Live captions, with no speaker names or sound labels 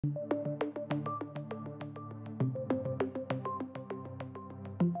The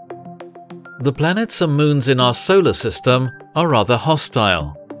planets and moons in our solar system are rather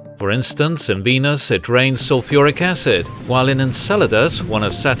hostile. For instance, in Venus it rains sulfuric acid, while in Enceladus, one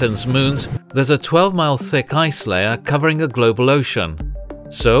of Saturn's moons, there's a 12-mile thick ice layer covering a global ocean.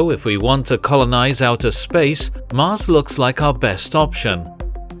 So, if we want to colonize outer space, Mars looks like our best option.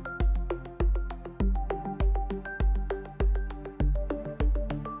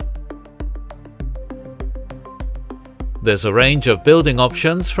 There's a range of building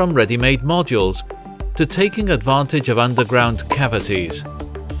options from ready-made modules to taking advantage of underground cavities.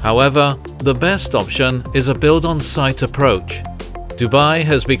 However, the best option is a build-on-site approach. Dubai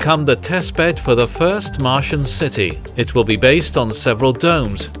has become the testbed for the first Martian city. It will be based on several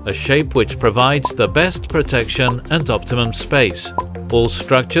domes, a shape which provides the best protection and optimum space. All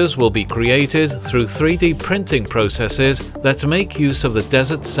structures will be created through 3D printing processes that make use of the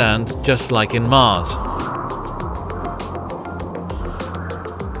desert sand just like in Mars.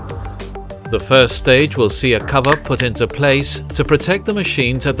 The first stage will see a cover put into place to protect the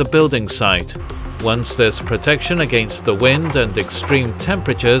machines at the building site. Once there's protection against the wind and extreme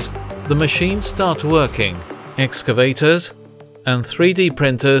temperatures, the machines start working. Excavators and 3D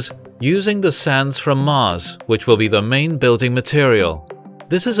printers using the sands from Mars, which will be the main building material.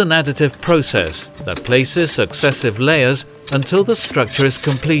 This is an additive process that places successive layers until the structure is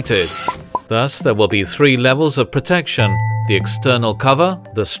completed. Thus, there will be 3 levels of protection: the external cover,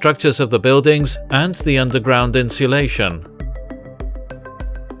 the structures of the buildings, and the underground insulation.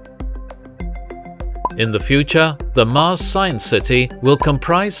 In the future, the Mars Science City will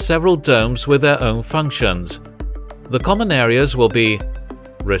comprise several domes with their own functions. The common areas will be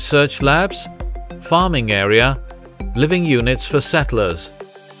research labs, farming area, living units for settlers.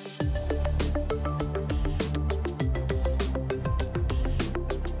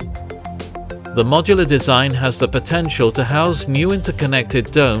 The modular design has the potential to house new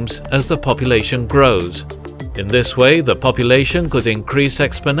interconnected domes as the population grows. In this way, the population could increase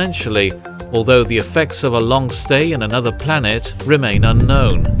exponentially, although the effects of a long stay in another planet remain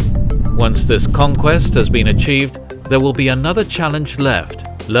unknown. Once this conquest has been achieved, there will be another challenge left: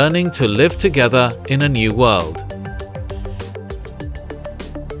 learning to live together in a new world.